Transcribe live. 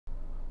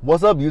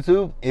What's up,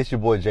 YouTube? It's your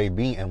boy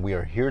JB, and we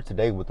are here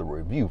today with a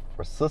review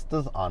for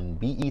Sistas on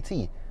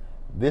BET.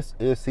 This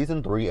is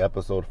season 3,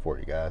 episode 4,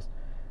 you guys.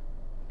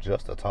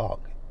 Just a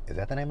Talk. Is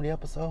that the name of the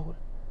episode?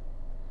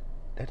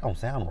 That don't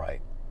sound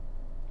right.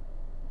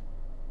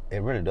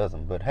 It really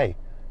doesn't, but hey,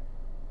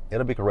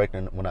 it'll be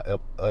corrected when I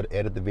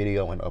edit the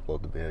video and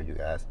upload the video, you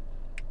guys.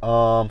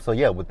 So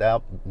yeah, with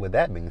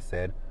that being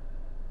said,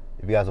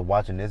 if you guys are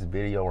watching this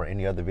video or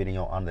any other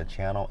video on the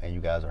channel and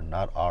you guys are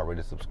not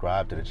already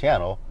subscribed to the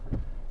channel,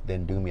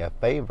 then do me a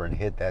favor and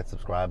hit that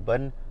subscribe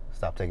button.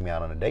 Stop taking me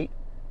out on a date.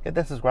 Hit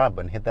that subscribe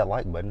button, hit that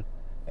like button,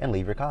 and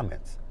leave your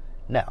comments.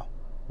 Now,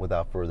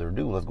 without further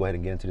ado, let's go ahead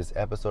and get into this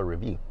episode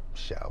review,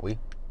 shall we?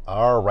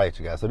 All right,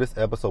 you guys. So this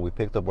episode, we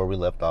picked up where we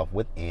left off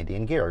with Andy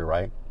and Gary,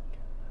 right?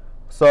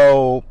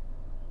 So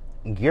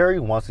Gary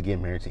wants to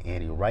get married to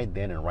Andy right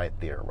then and right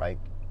there, right?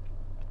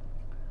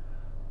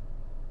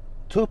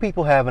 Two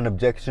people have an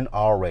objection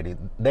already.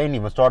 They didn't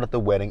even start at the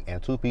wedding,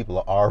 and two people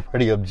are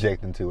already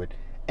objecting to it.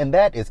 And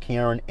that is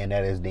Karen and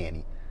that is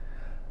Danny,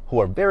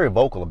 who are very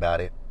vocal about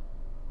it.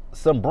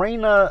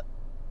 Sabrina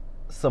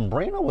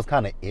was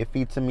kind of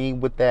iffy to me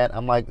with that.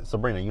 I'm like,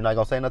 Sabrina, you not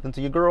going to say nothing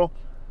to your girl?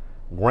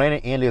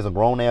 Granted, Andy is a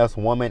grown-ass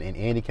woman, and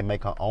Andy can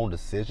make her own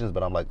decisions,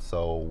 but I'm like,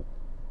 so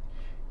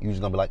you're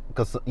just going to be like,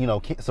 because, you know,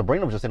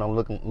 Sabrina was just sitting on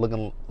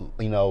looking,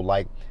 you know,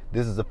 like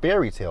this is a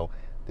fairy tale.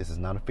 This is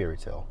not a fairy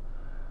tale.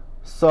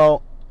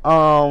 So,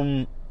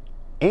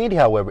 Andy,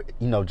 however,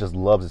 you know, just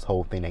loves this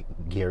whole thing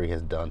that Gary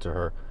has done to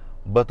her.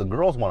 But the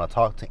girls want to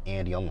talk to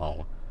Andy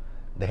alone.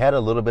 They had a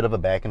little bit of a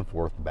back and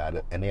forth about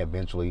it, and they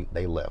eventually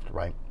left,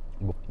 right?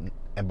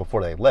 And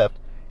before they left,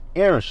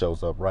 Aaron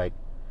shows up, right?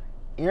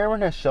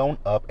 Aaron has shown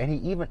up, and he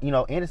even, you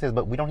know, Andy says,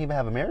 but we don't even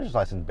have a marriage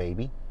license,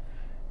 baby.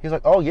 He's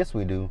like, oh, yes,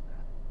 we do.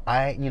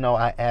 I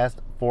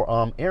asked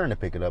for Aaron to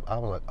pick it up. I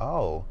was like,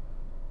 oh,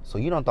 so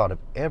you done thought of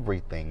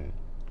everything.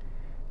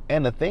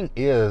 And the thing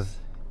is,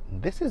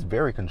 this is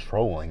very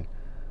controlling.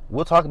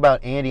 We'll talk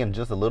about Andy in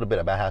just a little bit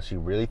about how she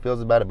really feels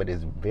about it, but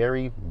it's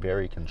very,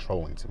 very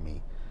controlling to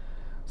me.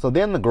 So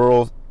then the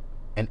girls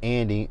and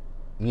Andy,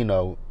 you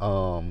know,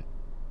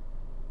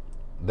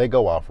 they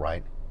go off,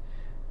 right?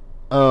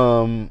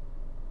 Andy's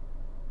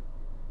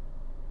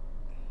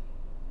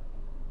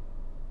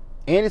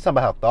talking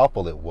about how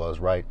thoughtful it was,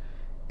 right?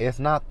 It's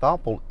not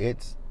thoughtful.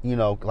 It's, you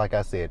know, like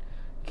I said,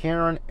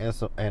 Karen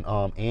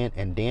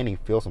and Danny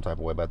feel some type of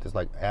way about this.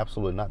 Like,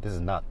 absolutely not. This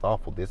is not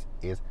thoughtful. This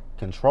is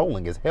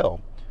controlling as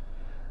hell.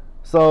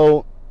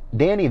 So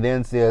Danny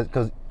then says,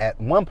 because at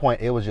one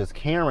point it was just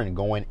Karen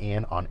going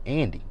in on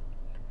Andy,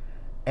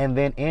 and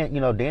then you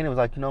know, Danny was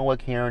like, you know what,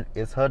 Karen,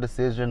 it's her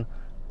decision,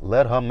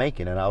 let her make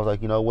it. And I was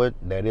like, you know what,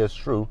 that is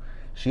true.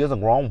 She is a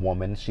grown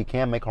woman. She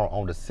can make her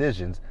own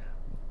decisions,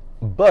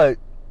 but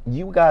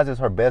you guys as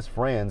her best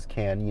friends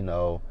can, you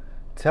know,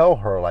 tell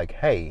her like,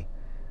 hey,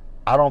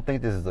 I don't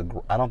think this is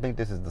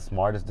the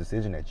smartest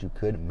decision that you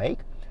could make,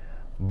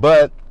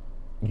 but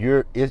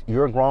you're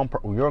a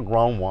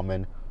grown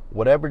woman.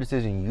 Whatever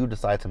decision you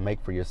decide to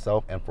make for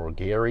yourself and for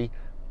Gary,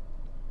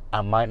 I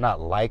might not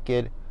like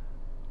it,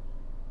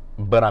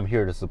 but I'm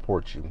here to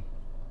support you.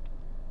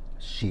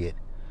 Shit.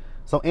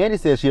 So Andy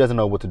says she doesn't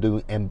know what to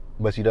do,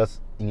 but she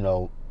does, you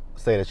know,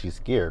 say that she's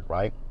scared,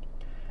 right?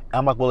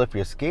 I'm like, well, if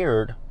you're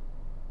scared,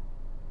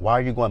 why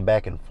are you going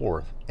back and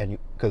forth? And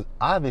because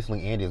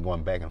obviously Andy is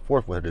going back and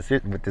forth with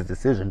this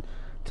decision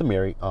to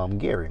marry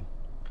Gary.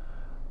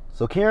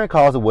 So Karen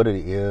calls it what it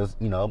is,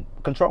 you know,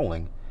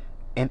 controlling.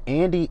 And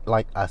Andy,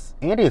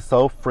 Andy is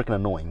so freaking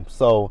annoying.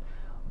 So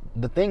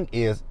the thing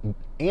is,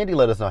 Andy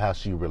let us know how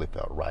she really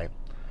felt, right?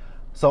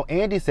 So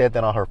Andy said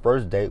that on her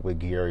first date with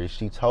Gary,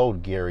 she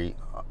told Gary,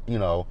 you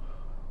know,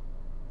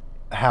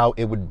 how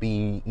it would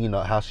be, you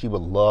know, how she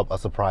would love a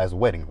surprise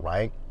wedding,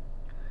 right?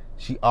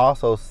 She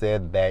also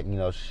said that, you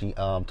know, she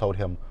told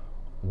him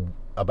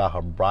about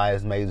her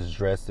bridesmaids'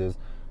 dresses.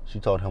 She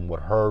told him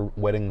what her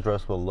wedding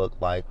dress would look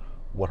like,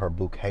 what her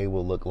bouquet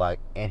would look like,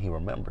 and he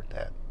remembered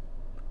that.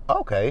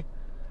 Okay.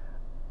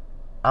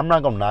 I'm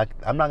not gonna knock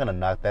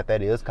that.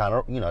 That is kind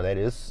of, you know, that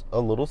is a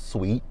little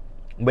sweet,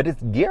 but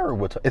it's Gary.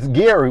 It's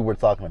Gary we're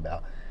talking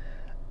about.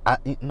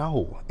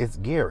 No, it's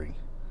Gary.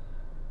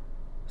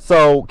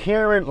 So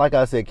Karen, like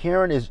I said,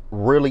 Karen is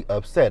really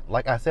upset.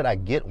 Like I said, I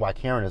get why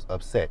Karen is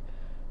upset.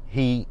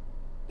 He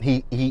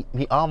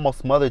almost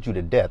smothered you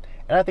to death,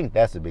 and I think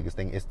that's the biggest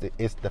thing.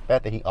 It's the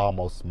fact that he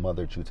almost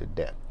smothered you to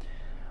death.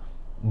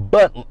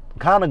 But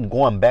kind of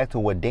going back to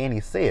what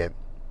Danny said.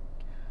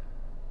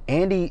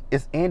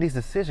 It's Andy's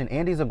decision.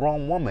 Andy's a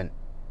grown woman.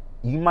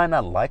 You might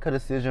not like her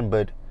decision,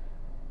 but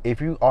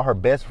if you are her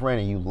best friend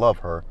and you love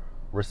her,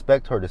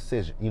 respect her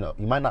decision. You know,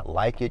 you might not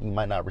like it, you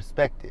might not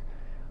respect it,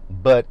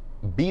 but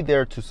be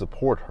there to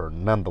support her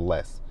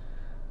nonetheless.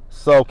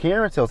 So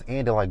Karen tells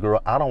Andy, like,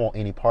 girl, I don't want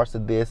any parts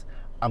of this.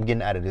 I'm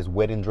getting out of this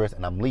wedding dress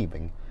and I'm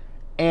leaving.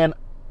 And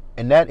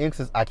in that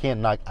instance, I can't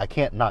knock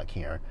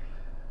Karen.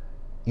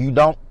 You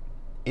don't,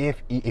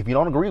 if you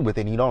don't agree with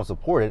it and you don't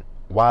support it,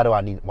 why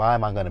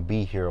am I going to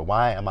be here?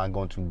 Why am I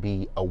going to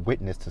be a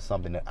witness to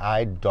something that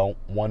I don't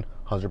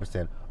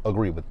 100%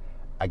 agree with?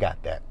 I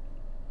got that.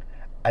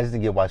 I just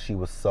didn't get why she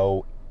was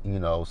so,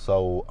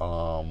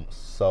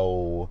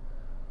 so.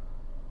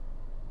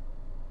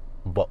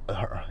 But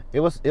it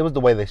was the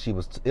way that she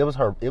was. It was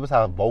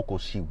how vocal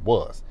she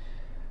was.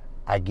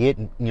 I get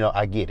it,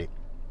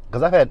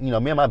 because I've had, me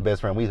and my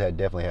best friend, we've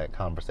definitely had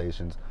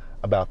conversations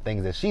about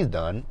things that she's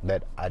done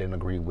that I didn't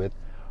agree with.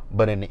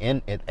 But in the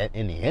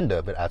end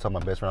of it, I told my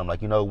best friend, I'm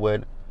like, you know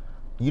what,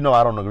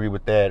 I don't agree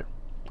with that,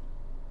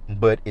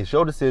 but it's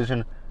your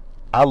decision.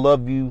 I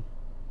love you.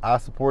 I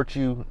support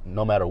you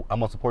no matter. I'm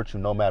gonna support you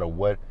no matter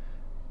what.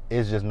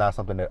 It's just not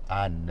something that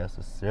I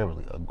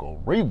necessarily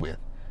agree with.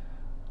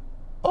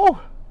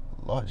 Oh,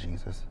 Lord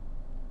Jesus.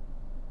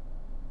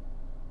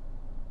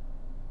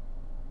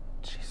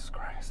 Jesus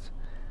Christ.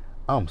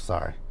 I'm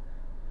sorry.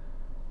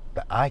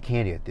 The eye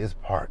candy at this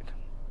part.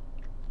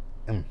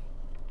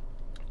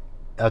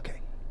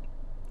 Okay.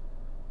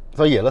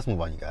 So yeah, let's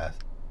move on, you guys.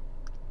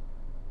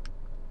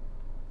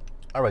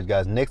 All right,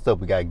 guys. Next up,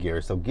 we got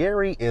Gary. So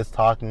Gary is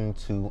talking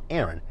to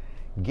Aaron.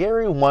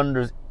 Gary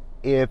wonders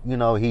if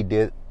he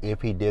did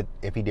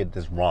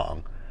this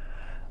wrong.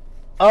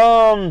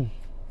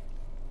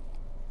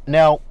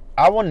 Now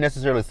I wouldn't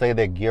necessarily say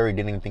that Gary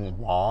did anything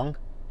wrong.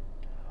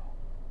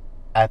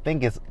 I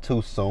think it's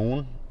too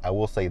soon. I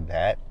will say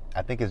that.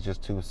 I think it's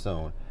just too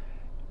soon.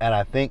 And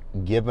I think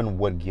given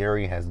what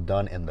Gary has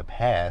done in the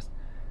past,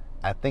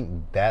 I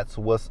think that's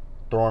what's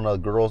throwing the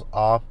girls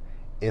off.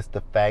 It's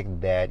the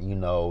fact that,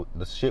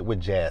 the shit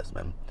with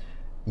Jasmine,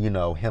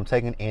 him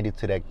taking Andy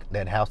to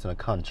that house in the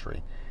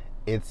country.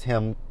 It's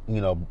him,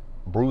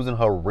 bruising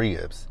her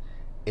ribs.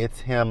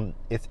 It's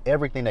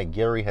everything that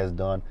Gary has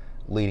done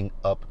leading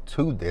up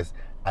to this.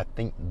 I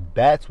think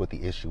that's what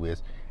the issue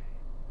is.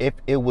 If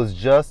it was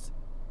just,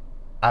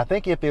 I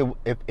think if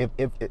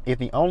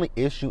the only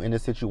issue in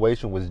this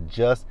situation was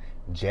just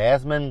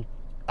Jasmine,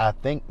 I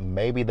think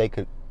maybe they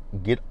could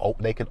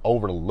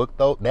overlook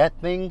that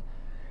thing,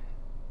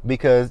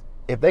 because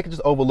if they could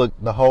just overlook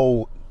the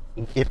whole,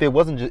 if it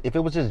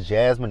was just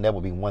Jasmine, that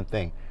would be one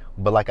thing.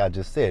 But like I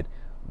just said,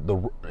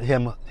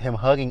 him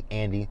hugging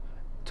Andy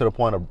to the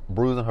point of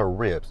bruising her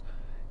ribs,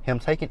 him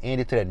taking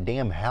Andy to that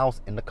damn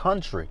house in the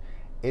country,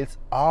 it's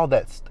all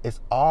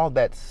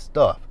that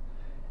stuff.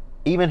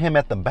 Even him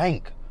at the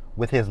bank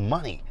with his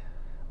money,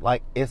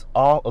 like, it's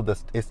all of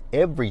this. It's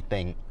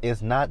everything.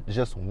 It's not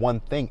just one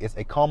thing. It's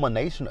a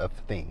culmination of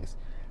things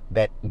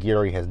that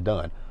Gary has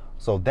done.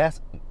 So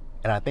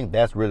and I think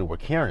that's really where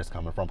Karen is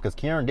coming from, because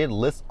Karen did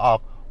list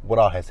off what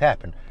all has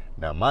happened.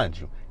 Now, mind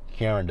you,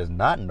 Karen does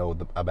not know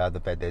about the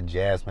fact that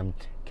Jasmine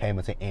came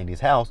into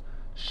Andy's house,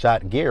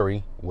 shot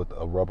Gary with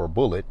a rubber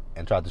bullet,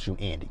 and tried to shoot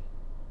Andy.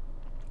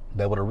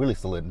 That would have really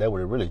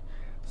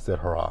set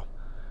her off.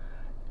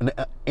 And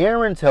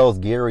Aaron tells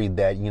Gary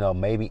that,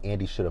 maybe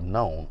Andy should have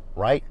known,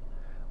 right?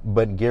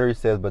 But Gary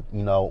says,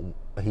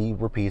 he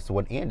repeats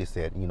what Andy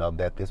said,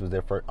 that this was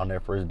on their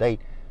first date.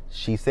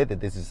 She said that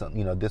this is,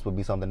 this would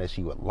be something that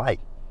she would like.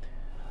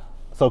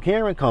 So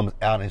Karen comes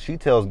out and she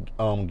tells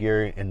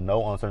Gary in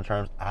no uncertain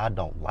terms, I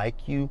don't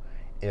like you.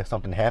 If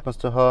something happens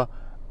to her,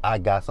 I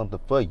got something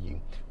for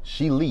you.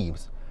 She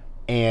leaves.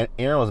 And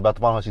Aaron was about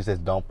to follow her. She says,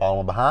 don't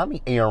follow behind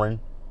me, Aaron.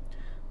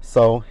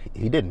 So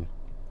he didn't.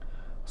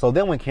 So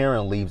then when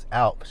Karen leaves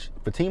out,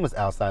 Fatima's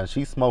outside and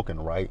she's smoking,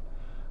 right?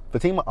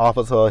 Fatima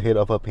offers her a hit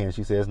of her pen.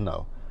 She says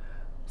no.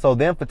 So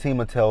then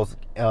Fatima tells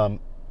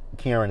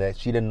Karen that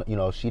she didn't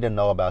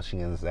know about she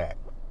and Zach.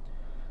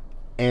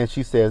 And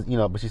she says,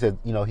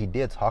 he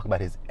did talk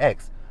about his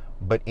ex,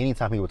 but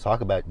anytime he would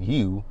talk about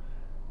you,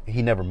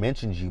 he never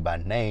mentions you by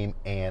name.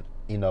 And,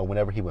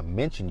 whenever he would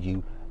mention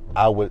you,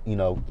 I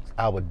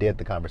would dead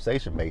the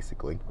conversation,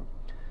 basically.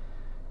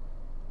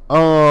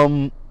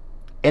 And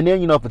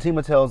then,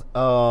 Fatima tells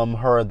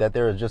her that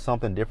there is just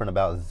something different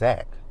about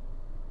Zach.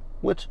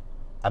 Which,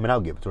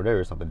 I'll give it to her. There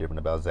is something different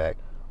about Zach.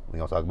 We're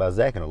going to talk about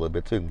Zach in a little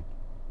bit, too.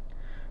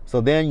 So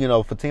then,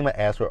 Fatima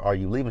asks her, are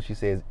you leaving? She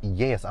says,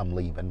 yes, I'm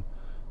leaving.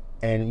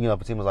 And,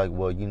 Fatima's like,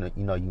 well, you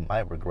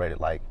might regret it.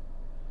 Like,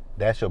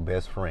 that's your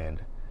best friend.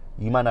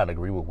 You might not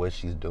agree with what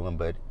she's doing,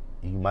 but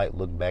you might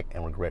look back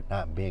and regret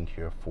not being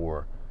here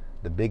for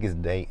the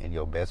biggest day in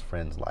your best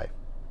friend's life.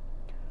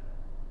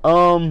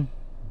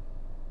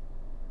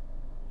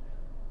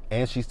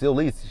 And she still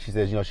leaves. She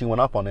says, she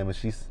went up on him and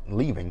she's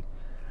leaving.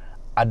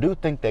 I do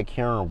think that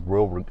Karen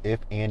will, if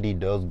Andy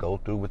does go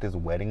through with his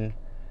wedding,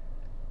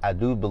 I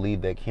do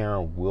believe that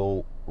Karen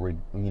will,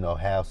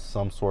 have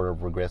some sort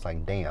of regrets,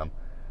 like, damn,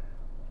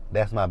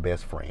 that's my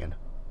best friend.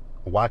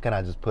 Why can't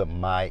I just put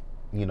my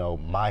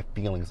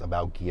feelings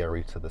about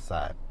Gary to the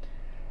side?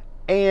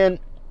 And,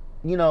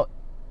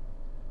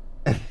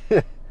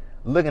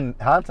 looking,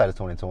 hindsight is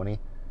 2020.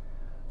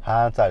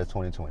 Hindsight is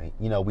 2020.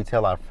 We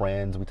tell our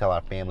friends, we tell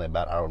our family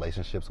about our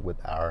relationships with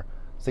our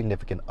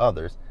significant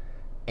others.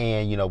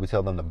 And, we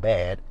tell them the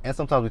bad. And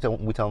sometimes we tell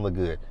them the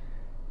good.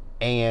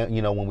 And,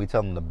 when we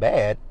tell them the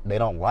bad, they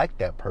don't like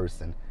that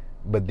person.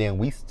 But then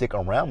we stick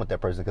around with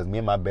that person, because me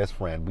and my best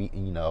friend,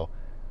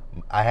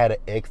 I had an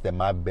ex that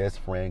my best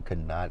friend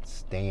could not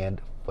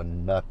stand for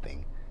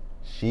nothing.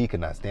 She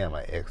could not stand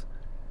my ex.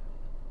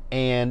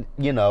 And,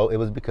 it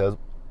was because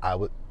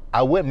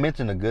I would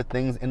mention the good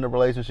things in the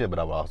relationship, but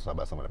I would also talk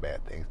about some of the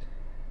bad things.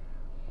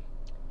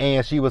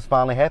 And she was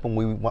finally happy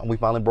when we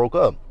finally broke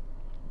up.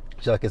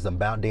 She's like, it's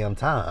about damn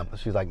time.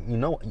 She's like,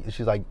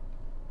 she's like,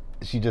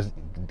 she just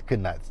could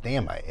not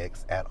stand my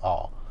ex at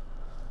all.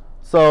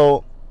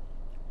 So,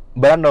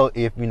 but I know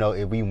if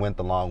we went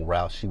the long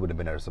route, she would have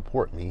been there to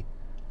support me.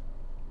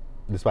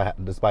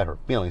 Despite her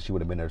feelings, she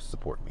would have been there to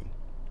support me.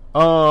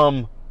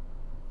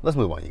 Let's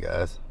move on, you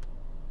guys.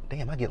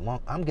 Damn,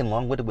 I'm getting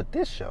long-winded with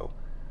this show.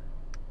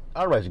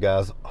 All right, you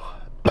guys.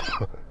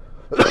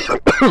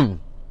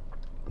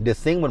 This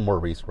scene with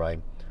Maurice,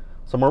 right?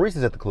 So Maurice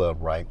is at the club,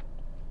 right?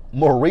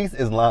 Maurice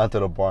is lying to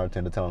the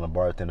bartender, telling the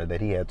bartender that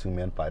he had two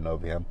men fighting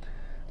over him,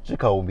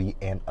 Jacoby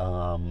and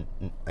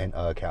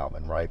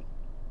Calvin, right?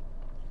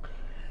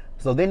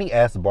 So then he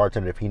asks the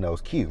bartender if he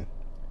knows Q,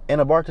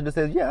 and the bartender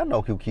says, "Yeah, I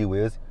know who Q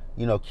is.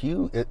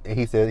 Q."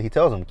 He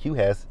tells him Q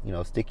has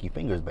sticky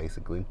fingers,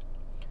 basically.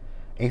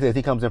 And he says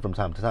he comes in from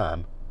time to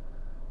time,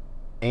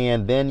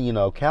 and then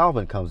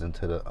Calvin comes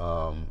into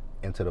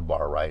the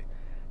bar, right?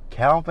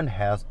 Calvin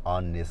has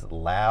on this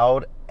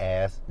loud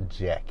ass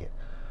jacket.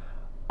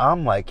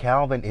 I'm like,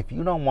 Calvin, if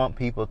you don't want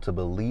people to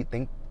believe,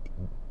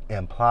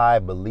 imply,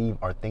 believe,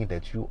 or think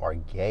that you are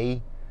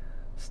gay,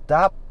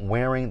 stop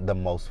wearing the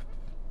most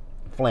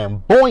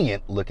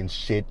flamboyant looking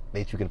shit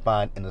that you can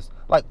find in this.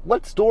 Like,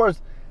 what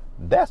stores?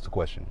 That's the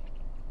question.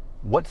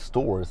 What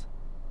stores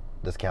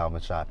does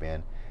Calvin shop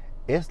in?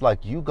 It's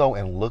like you go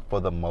and look for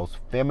the most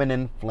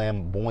feminine,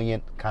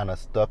 flamboyant kind of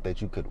stuff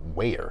that you could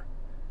wear.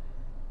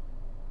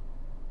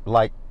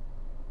 Like,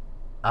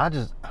 I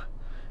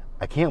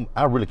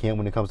really can't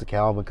when it comes to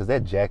Calvin, because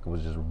that jacket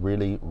was just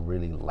really,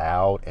 really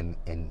loud, and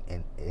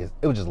it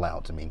was just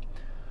loud to me.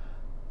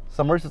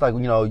 So Maurice is like,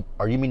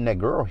 are you meeting that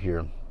girl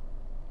here?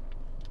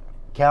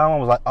 Calvin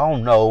was like, oh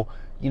no,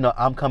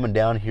 I'm coming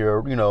down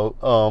here,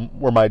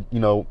 where my,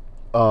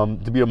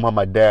 to be among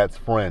my dad's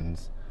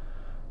friends.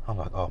 I'm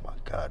like, oh my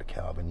God,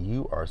 Calvin,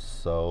 you are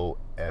so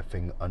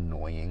effing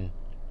annoying.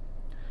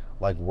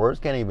 Like, words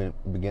can't even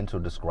begin to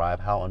describe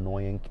how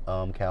annoying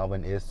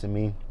Calvin is to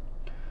me,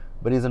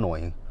 but he's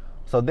annoying.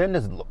 So then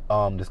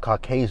this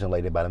Caucasian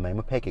lady by the name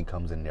of Peggy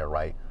comes in there,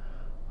 right?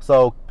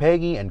 So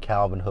Peggy and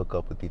Calvin hook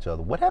up with each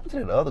other. What happened to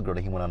that other girl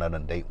that he went on a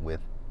date with?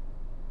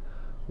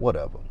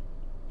 Whatever.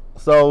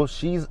 So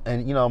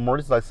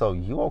Maurice is like, so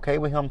you okay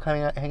with him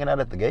hanging out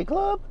at the gay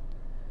club?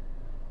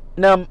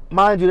 Now,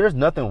 mind you, there's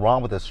nothing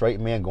wrong with a straight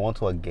man going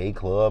to a gay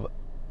club.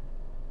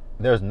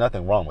 There's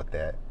nothing wrong with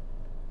that.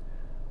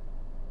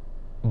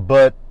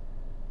 But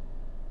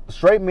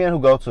straight men who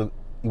go to,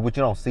 which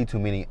you don't see too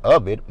many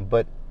of it,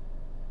 but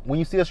when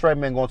you see a straight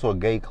man going to a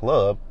gay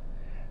club,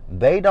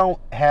 they don't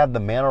have the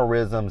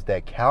mannerisms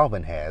that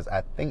Calvin has.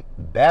 I think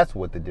that's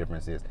what the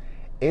difference is.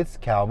 It's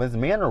Calvin's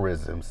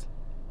mannerisms.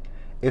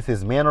 It's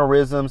his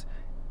mannerisms.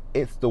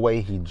 It's the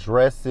way he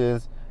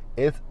dresses.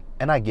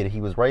 And I get it.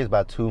 He was raised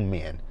by two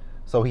men.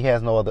 So he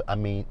has no other, I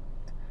ain't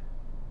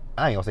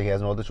gonna say he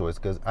has no other choice,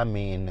 because,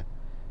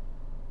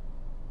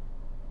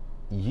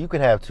 you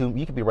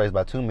could be raised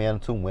by two men,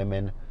 two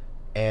women,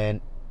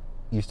 and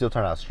you still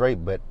turn out straight,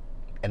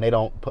 and they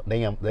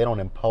don't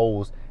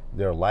impose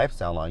their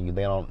lifestyle on you.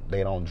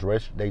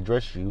 They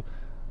dress you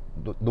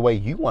the way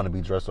you want to be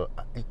dressed. So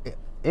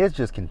it's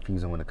just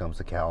confusing when it comes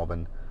to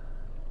Calvin.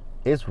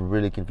 It's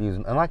really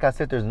confusing. And like I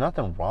said, there's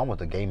nothing wrong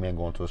with a gay man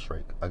going to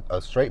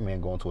a straight man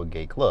going to a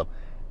gay club.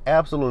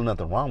 Absolutely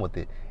nothing wrong with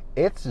it.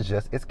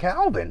 It's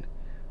Calvin.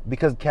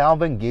 Because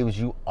Calvin gives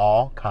you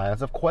all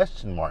kinds of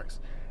question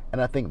marks.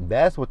 And I think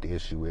that's what the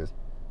issue is.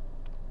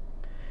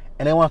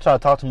 And they want to try to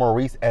talk to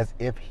Maurice as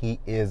if he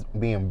is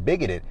being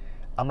bigoted.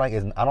 I'm like,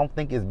 I don't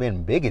think it's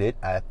been bigoted.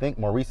 I think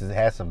Maurice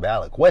has some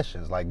valid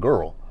questions. Like,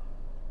 girl,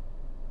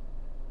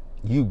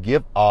 you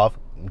give off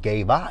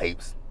gay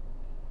vibes.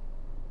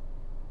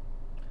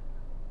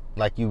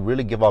 Like, you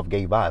really give off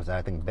gay vibes. And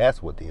I think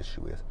that's what the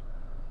issue is.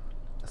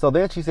 So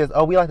then she says,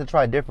 oh, we like to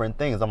try different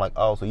things. I'm like,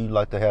 oh, so you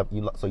like to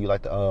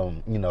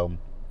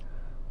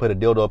put a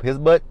dildo up his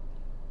butt?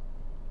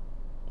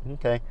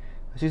 Okay.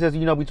 She says,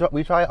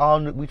 we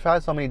try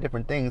so many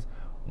different things,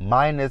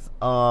 minus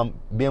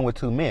being with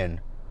two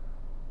men.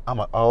 I'm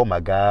like, oh my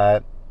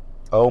God.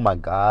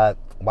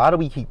 Why do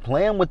we keep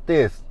playing with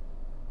this?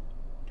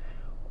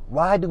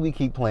 Why do we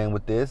keep playing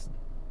with this?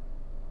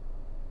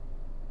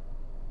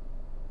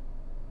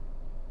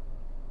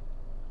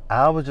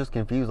 I was just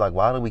confused. Like,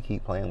 why do we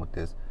keep playing with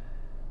this?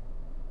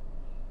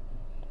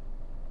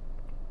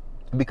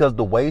 Because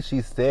the way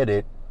she said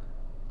it,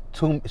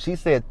 she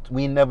said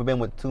we never been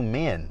with two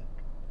men.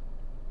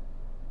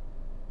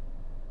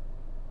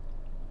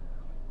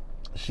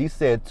 She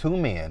said two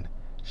men.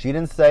 She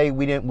didn't say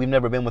we've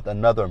never been with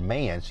another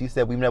man. She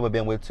said we've never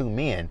been with two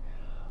men.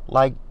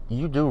 Like,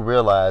 you do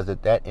realize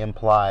that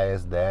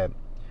implies that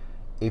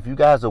if you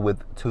guys are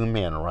with two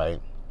men, right?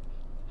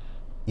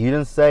 You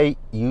didn't say,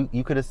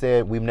 you could have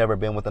said we've never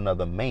been with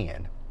another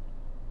man.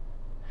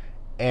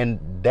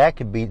 And that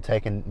could be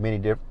taken many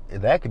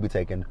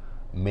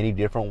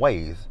different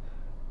ways.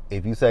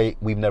 If you say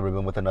we've never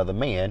been with another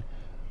man,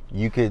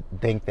 You could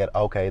think that,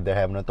 okay, they're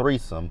having a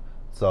threesome,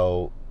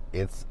 so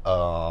it's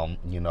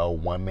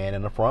one man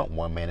in the front,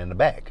 one man in the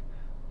back.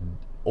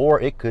 Or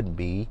it could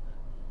be,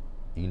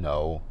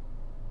 I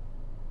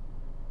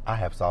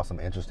have saw some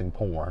interesting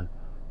porn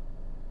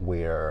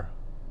where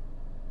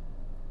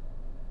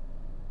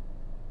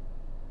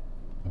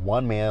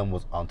one man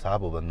was on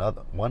top of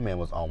another. One man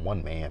was on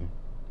one man.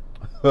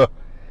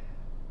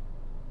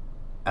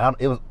 And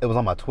it was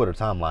on my Twitter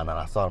timeline, and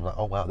I saw it. I was like,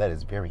 oh wow, that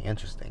is very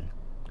interesting.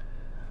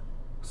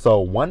 So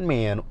one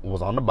man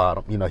was on the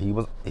bottom.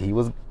 He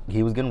was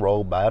getting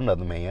rolled by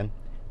another man,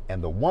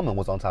 and the woman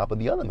was on top of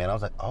the other man. I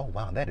was like, oh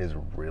wow, that is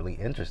really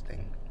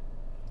interesting.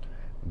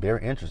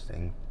 Very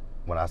interesting.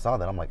 When I saw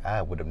that, I'm like,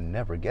 I would have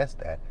never guessed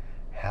that.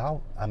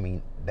 How? I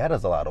mean, that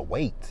is a lot of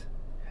weight.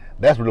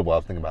 That's really what I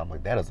was thinking about. I'm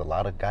like, that is a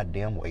lot of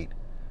goddamn weight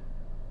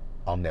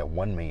on that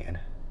one man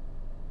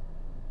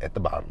at the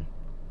bottom.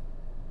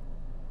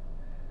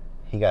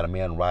 He got a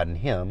man riding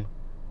him,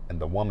 and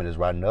the woman is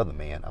riding another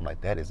man. I'm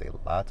like, that is a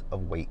lot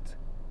of weight.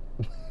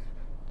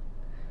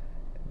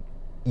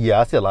 Yeah,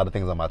 I see a lot of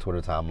things on my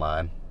Twitter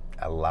timeline.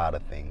 A lot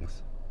of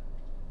things.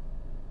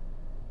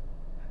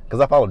 Because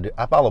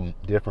I follow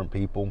different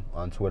people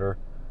on Twitter.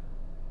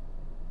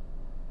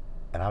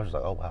 And I was just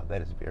like, oh wow,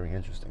 that is very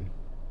interesting.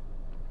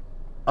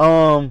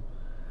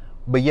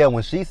 But yeah,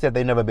 when she said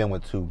they never been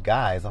with two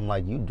guys, I'm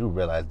like, you do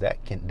realize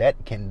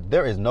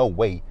there is no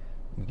way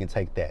you can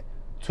take that.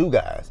 Two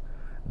guys.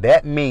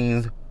 That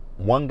means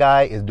one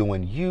guy is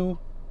doing you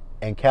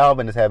and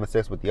Calvin is having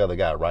sex with the other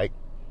guy, right?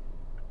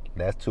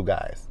 That's two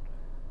guys.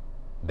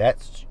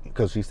 That's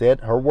because she said,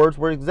 her words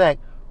were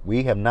exact,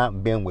 we have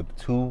not been with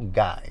two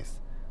guys.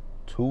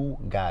 Two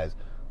guys.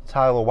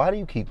 Tyler, why do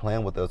you keep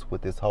playing with us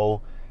with this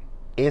whole,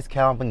 is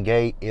Calvin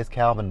gay? Is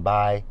Calvin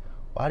bi?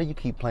 Why do you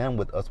keep playing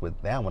with us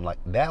with that one? Like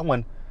that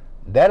one,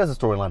 that is a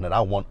storyline that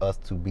I want us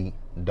to be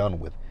done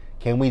with.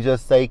 Can we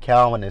just say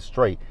Calvin is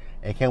straight?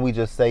 And can we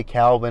just say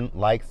Calvin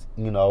likes,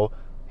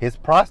 his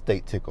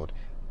prostate tickled?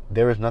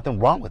 There is nothing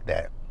wrong with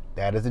that.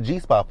 That is a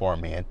G-spot for a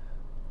man.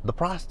 The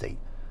prostate.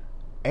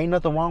 Ain't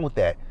nothing wrong with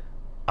that.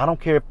 I don't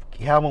care if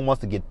Calvin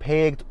wants to get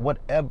pegged,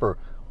 whatever.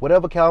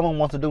 Whatever Calvin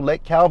wants to do,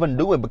 let Calvin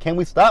do it. But can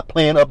we stop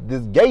playing up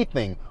this gay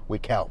thing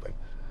with Calvin?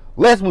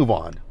 Let's move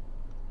on.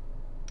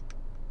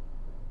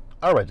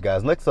 All right,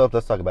 guys. Next up,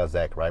 let's talk about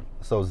Zach, right?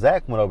 So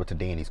Zach went over to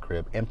Danny's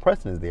crib, and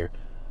Preston is there.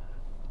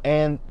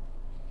 And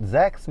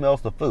Zach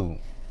smells the food.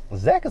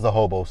 Zach is a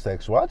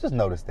hobosexual. I just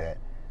noticed that.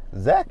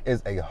 Zach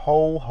is a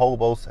whole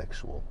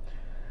hobosexual.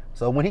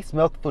 So when he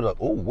smelled the food, like,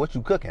 oh, what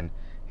you cooking?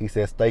 He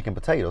said steak and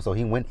potatoes. So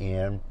he went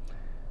in.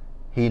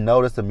 He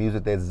noticed the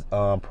music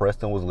that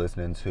Preston was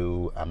listening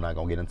to. I'm not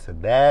going to get into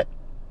that.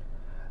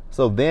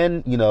 So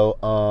then,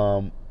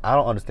 I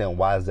don't understand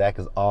why Zach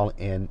is all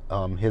in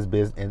his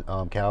business, in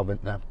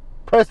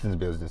Preston's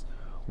business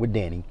with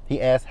Danny.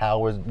 He asked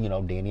how is,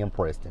 Danny and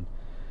Preston.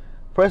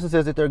 Preston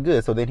says that they're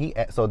good. So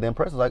then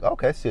Preston's like,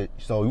 okay,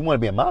 so you want to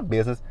be in my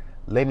business?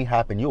 Let me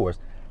hop in yours.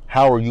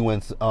 How are you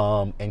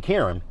and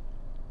Karen?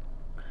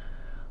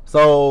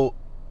 So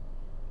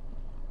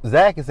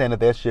Zach is saying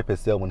that ship has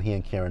sailed when he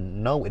and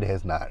Karen. No, it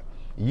has not.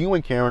 You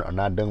and Karen are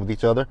not done with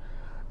each other.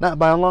 Not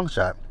by a long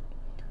shot.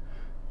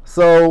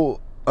 So,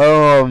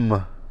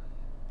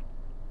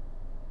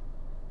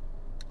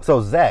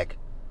 Zach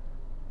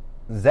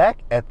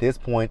at this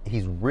point,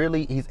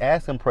 he's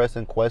asking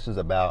Preston questions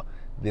about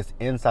this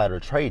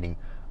insider trading.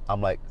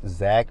 I'm like,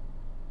 Zach,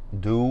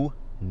 do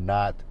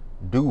not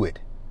do it.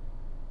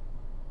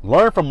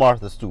 Learn from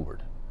Martha Stewart.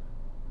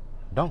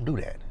 Don't do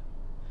that.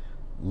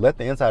 Let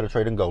the insider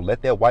trading go.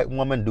 Let that white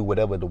woman do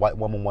whatever the white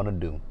woman want to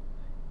do.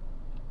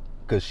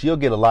 Because she'll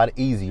get a lot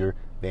easier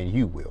than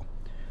you will.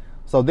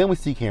 So then we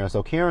see Karen.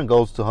 So Karen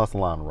goes to her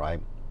salon,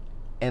 right?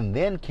 And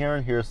then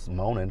Karen hears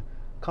moaning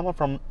coming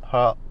from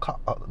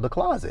the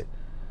closet.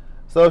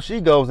 So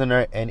she goes in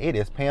there, and it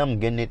is Pam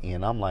getting it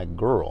in. I'm like,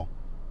 girl,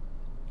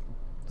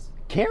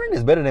 Karen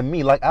is better than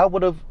me. Like,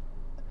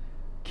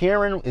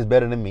 Karen is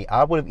better than me.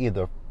 I would have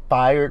either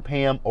fired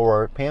Pam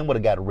or Pam would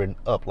have got written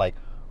up. Like,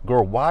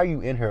 girl, why are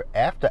you in here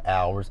after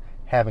hours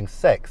having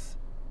sex?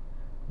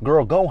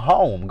 Girl, go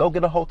home. Go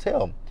get a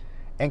hotel.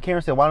 And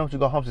Karen said, why don't you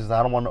go home? She said,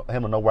 I don't want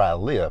him to know where I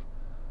live.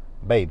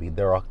 Baby,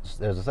 there's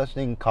a such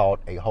thing called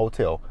a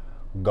hotel.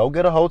 Go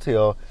get a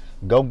hotel.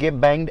 Go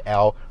get banged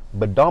out.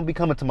 But don't be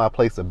coming to my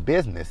place of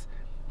business.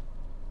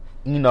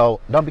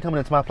 Don't be coming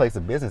into my place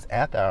of business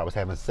after I was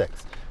having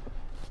sex.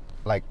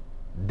 Like,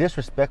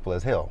 disrespectful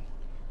as hell.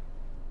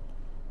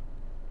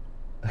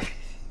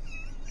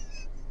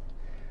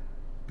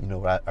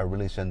 I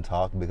really shouldn't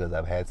talk because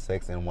I've had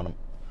sex in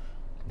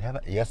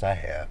yes, I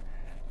have.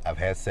 I've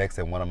had sex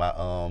in one of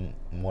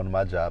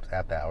my jobs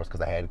after hours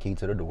because I had a key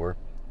to the door,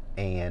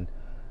 and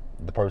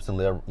the person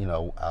lived.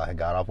 I had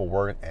got off of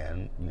work,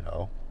 and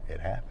it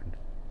happened.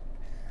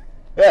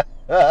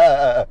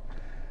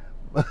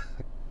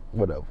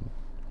 Whatever.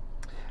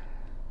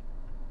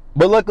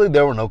 But luckily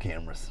there were no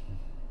cameras.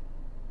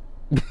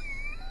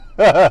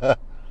 But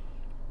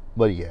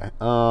yeah.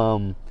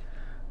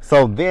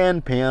 So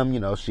then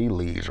Pam, she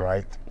leaves,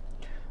 right?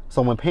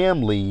 So when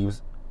Pam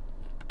leaves,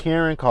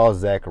 Karen calls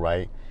Zach,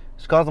 right?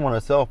 She calls him on her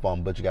cell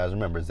phone, but you guys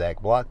remember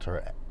Zach blocked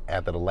her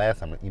after the last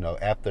time,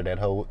 after that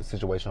whole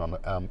situation on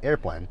the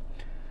airplane.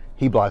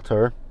 He blocked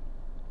her.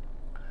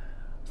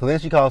 So then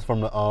she calls from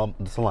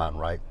the salon,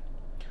 right?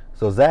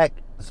 So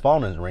Zach's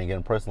phone is ringing.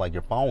 A person like,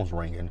 your phone's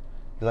ringing.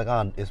 He's like,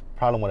 oh, it's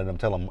probably one of them.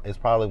 Tell him it's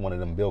probably one of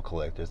them bill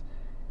collectors.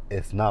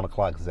 It's 9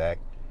 o'clock, Zach.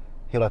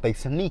 He's like, they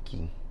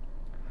sneaky.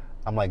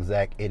 I'm like,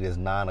 Zach, it is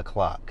 9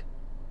 o'clock.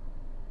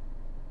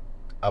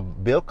 A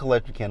bill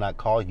collector cannot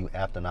call you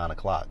after 9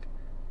 o'clock.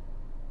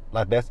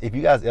 Like, that's, if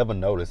you guys ever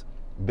notice,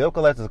 bill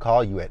collectors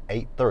call you at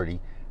 8:30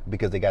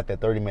 because they got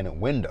that 30-minute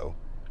window.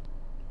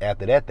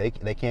 After that, they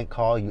can't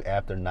call you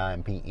after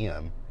 9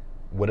 p.m.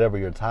 Whatever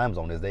your time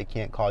zone is, they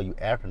can't call you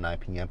after 9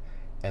 p.m.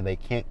 and they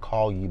can't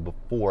call you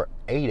before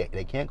 8.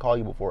 They can't call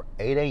you before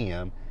 8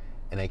 a.m.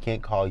 and they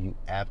can't call you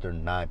after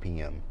 9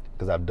 p.m.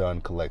 Because I've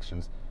done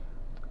collections.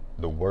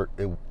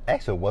 It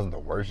actually wasn't the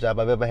worst job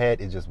I've ever had.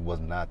 It just was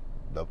not.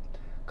 The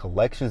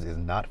collections is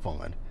not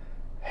fun.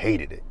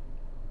 Hated it.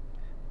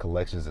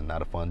 Collections is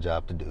not a fun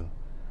job to do.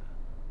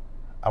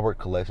 I worked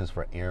collections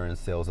for Aaron's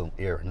Sales and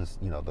Aaron's,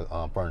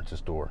 the furniture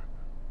store.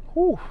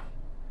 Whew.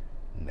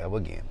 Never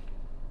again.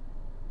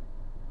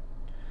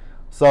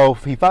 So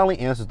he finally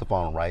answers the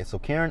phone, right? So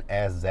Karen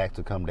asks Zach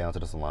to come down to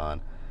the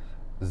salon.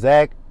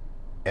 Zach,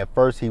 at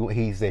first,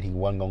 he said he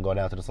wasn't going to go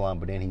down to the salon,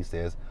 but then he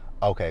says,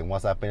 okay,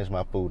 once I finish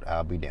my food,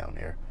 I'll be down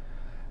there.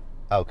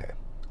 Okay,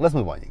 let's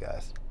move on, you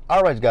guys.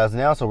 All right, you guys,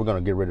 now, so we're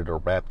going to get ready to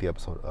wrap the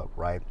episode up,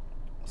 right?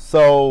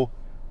 So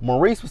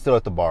Maurice was still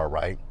at the bar,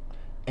 right?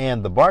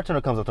 And the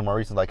bartender comes up to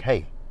Maurice and is like,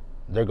 hey,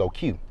 there go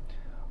Q.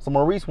 So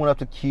Maurice went up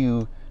to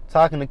Q,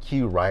 talking to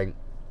Q, right?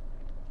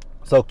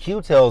 So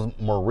Q tells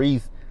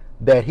Maurice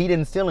that he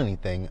didn't steal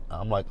anything.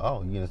 I'm like,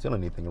 oh, you didn't steal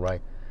anything,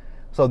 right?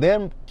 So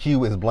then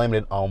Q is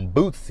blaming it on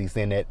Bootsy,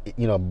 saying that,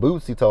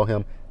 Bootsy told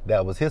him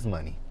that was his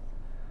money.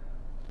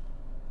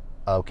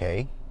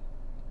 Okay.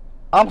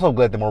 I'm so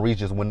glad that Maurice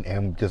just went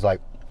and just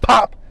like,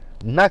 pop,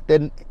 knocked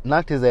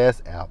his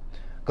ass out.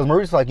 Because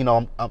Maurice is like,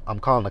 I'm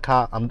calling the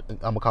cop. I'm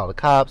going to call the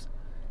cops.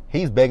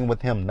 He's begging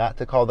with him not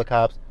to call the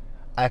cops.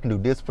 I can do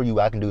this for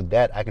you. I can do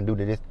that. I can do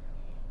this.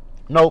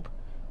 Nope.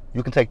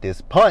 You can take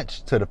this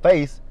punch to the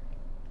face.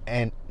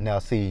 And now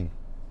see,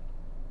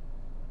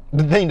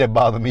 the thing that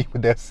bothered me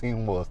with that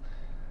scene was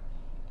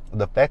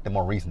the fact that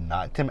Maurice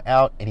knocked him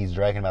out and he's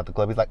dragging him out the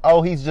club. He's like,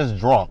 oh, he's just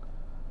drunk.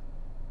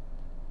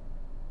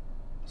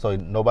 So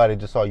nobody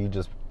just saw you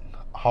just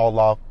haul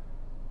off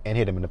and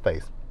hit him in the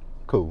face.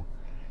 Cool.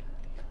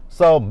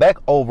 So back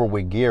over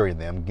with Gary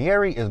them.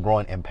 Gary is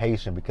growing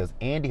impatient because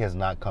Andy has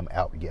not come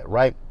out yet,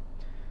 right?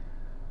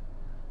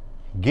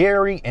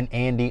 Gary and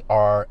Andy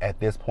are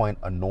at this point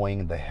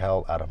annoying the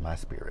hell out of my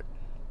spirit.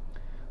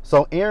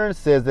 So Aaron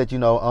says that,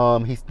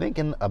 he's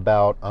thinking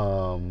about,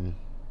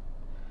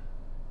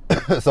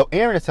 so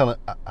Aaron is telling,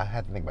 I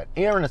had to think about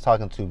it. Aaron is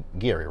talking to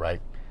Gary,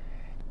 right?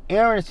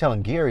 Aaron is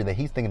telling Gary that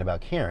he's thinking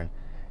about Karen.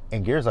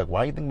 And Gary's like,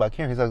 why are you thinking about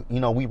Karen? He's like,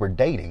 we were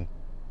dating.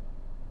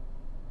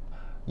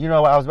 I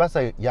was about to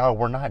say, y'all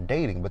were not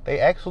dating, but they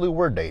actually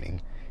were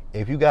dating.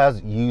 If you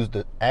guys use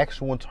the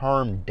actual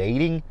term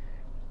dating,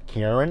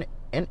 Karen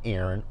and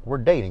Aaron were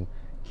dating.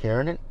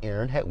 Karen and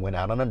Aaron had went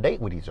out on a date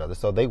with each other.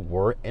 So they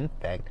were, in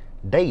fact,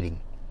 dating.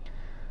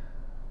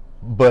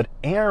 But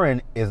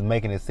Aaron is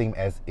making it seem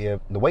as if,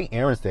 the way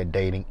Aaron said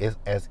dating is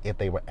as if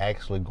they were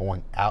actually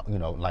going out,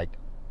 like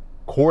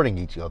courting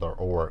each other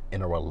or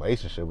in a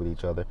relationship with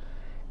each other.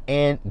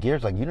 And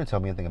Gary's like, you didn't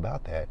tell me anything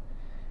about that.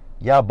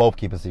 Y'all both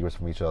keeping secrets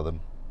from each other.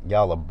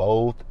 Y'all are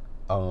both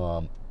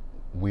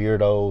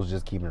weirdos,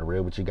 just keeping it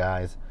real with you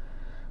guys.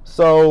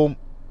 So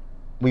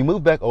we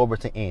move back over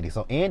to Andy.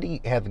 So Andy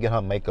had to get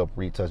her makeup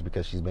retouched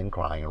because she's been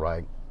crying,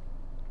 right?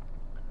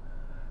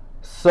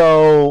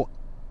 So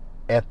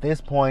at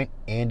this point,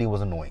 Andy was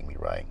annoying me,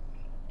 right?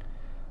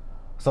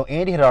 So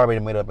Andy had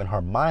already made up in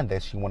her mind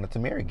that she wanted to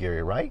marry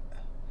Gary, right?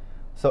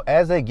 So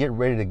as they get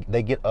ready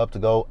they get up to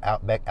go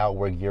back out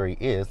where Gary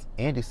is,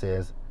 Andy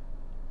says,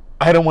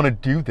 I don't want to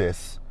do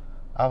this.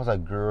 I was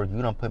like, girl,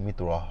 you done put me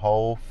through a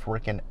whole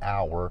freaking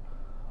hour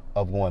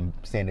of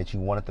saying that you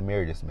wanted to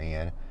marry this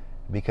man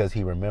because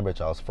he remembered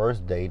y'all's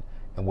first date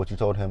and what you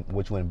told him,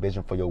 what you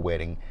envisioned for your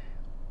wedding,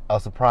 a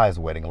surprise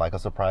wedding, like a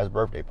surprise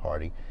birthday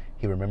party.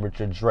 He remembered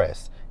your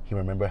dress. He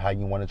remembered how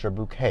you wanted your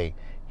bouquet.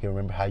 He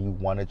remembered how you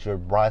wanted your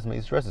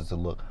bridesmaids' dresses to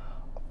look.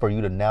 For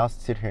you to now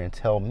sit here and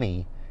tell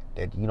me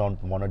that you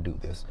don't want to do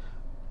this.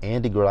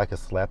 Andy, girl, I could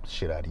slap the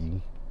shit out of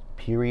you.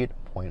 Period,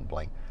 point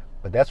blank.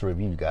 But that's a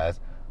review, you guys.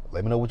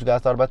 Let me know what you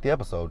guys thought about the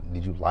episode.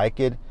 Did you like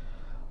it?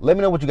 Let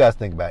me know what you guys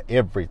think about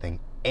everything.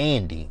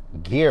 Andy,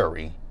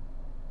 Gary,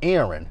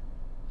 Aaron,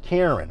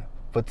 Karen,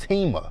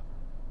 Fatima,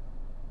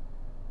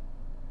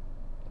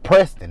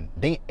 Preston,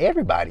 Dean,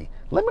 everybody.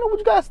 Let me know what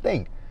you guys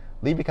think.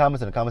 Leave your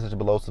comments in the comment section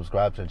below.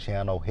 Subscribe to the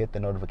channel. Hit the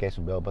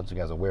notification bell button so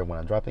you guys are aware when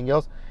I drop anything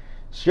else.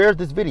 Share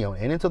this video.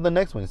 And until the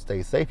next one,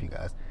 stay safe, you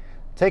guys.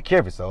 Take care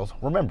of yourselves.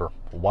 Remember,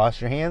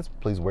 wash your hands.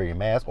 Please wear your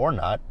mask or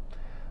not.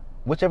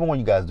 Whichever one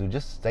you guys do,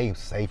 just stay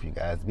safe, you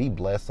guys. Be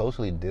blessed,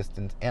 socially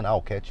distanced, and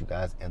I'll catch you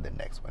guys in the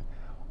next one.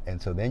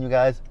 Until then, you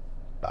guys,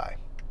 bye.